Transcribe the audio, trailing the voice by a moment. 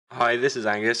Hi, this is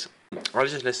Angus. I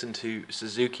just listened to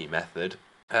Suzuki Method,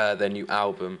 their new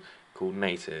album called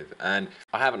Native, and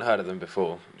I haven't heard of them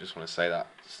before. I just want to say that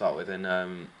to start with,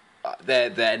 and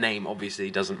their name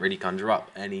obviously doesn't really conjure up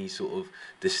any sort of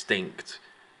distinct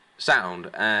sound.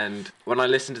 And when I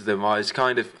listened to them, I was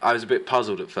a bit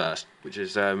puzzled at first, which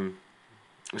is it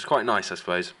was quite nice, I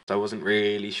suppose. I wasn't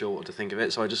really sure what to think of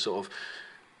it, so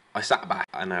I sat back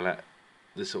and I let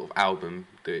the sort of album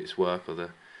do its work, or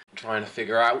the trying to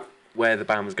figure out where the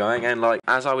band was going. And like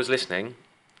as I was listening,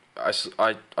 I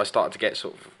started to get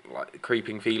sort of like a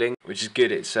creeping feeling, which is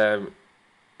good. It sort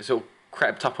of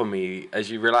crept up on me as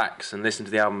you relax and listen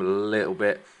to the album a little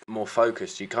bit more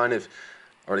focused. You kind of,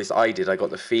 or at least I did, I got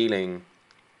the feeling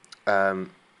of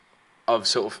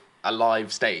sort of a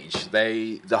live stage.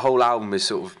 The whole album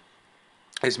is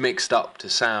mixed up to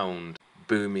sound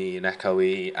boomy and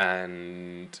echoey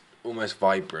and almost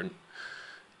vibrant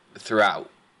throughout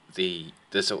the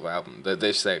sort of album.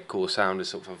 Their core sound is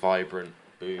sort of a vibrant,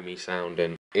 boomy sound,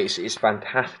 and it's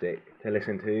fantastic to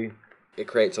listen to. It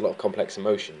creates a lot of complex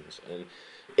emotions, and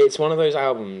it's one of those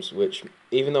albums which,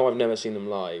 even though I've never seen them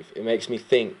live, it makes me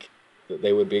think that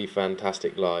they would be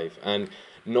fantastic live, and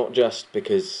not just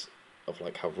because of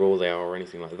like how raw they are or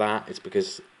anything like that. It's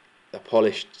because a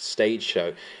polished stage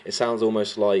show. It sounds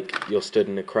almost like you're stood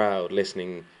in a crowd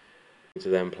listening to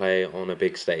them play on a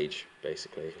big stage,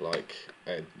 basically, like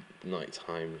a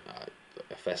nighttime,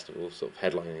 a festival sort of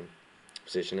headlining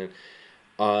position.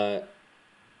 And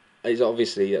that's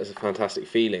a fantastic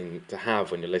feeling to have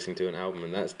when you're listening to an album,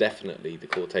 and that's definitely the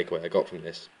core takeaway I got from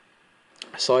this.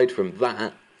 Aside from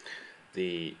that,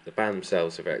 the band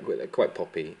themselves are they're quite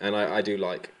poppy, and I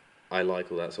like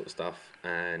all that sort of stuff,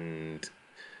 and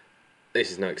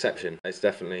this is no exception. It's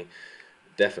definitely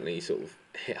sort of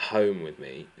hit home with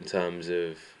me in terms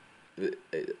of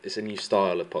it's a new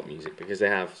style of pop music, because they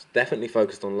have definitely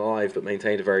focused on live but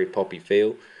maintained a very poppy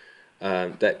feel.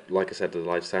 That, like I said, the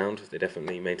live sound, they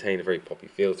definitely maintain a very poppy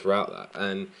feel throughout that,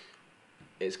 and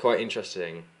it's quite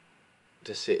interesting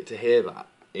to hear that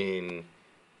in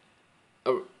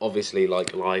obviously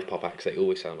like live pop acts. They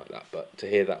always sound like that, but to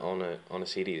hear that on a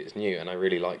CD that's new, and I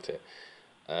really liked it.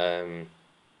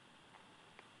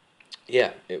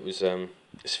 Yeah, it was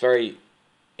it's a very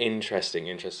interesting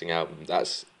album.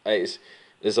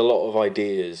 There's a lot of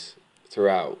ideas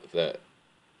throughout that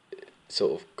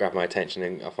sort of grab my attention,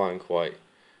 and I find quite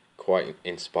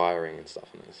inspiring and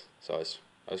stuff in this. So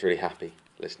I was really happy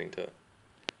listening to it.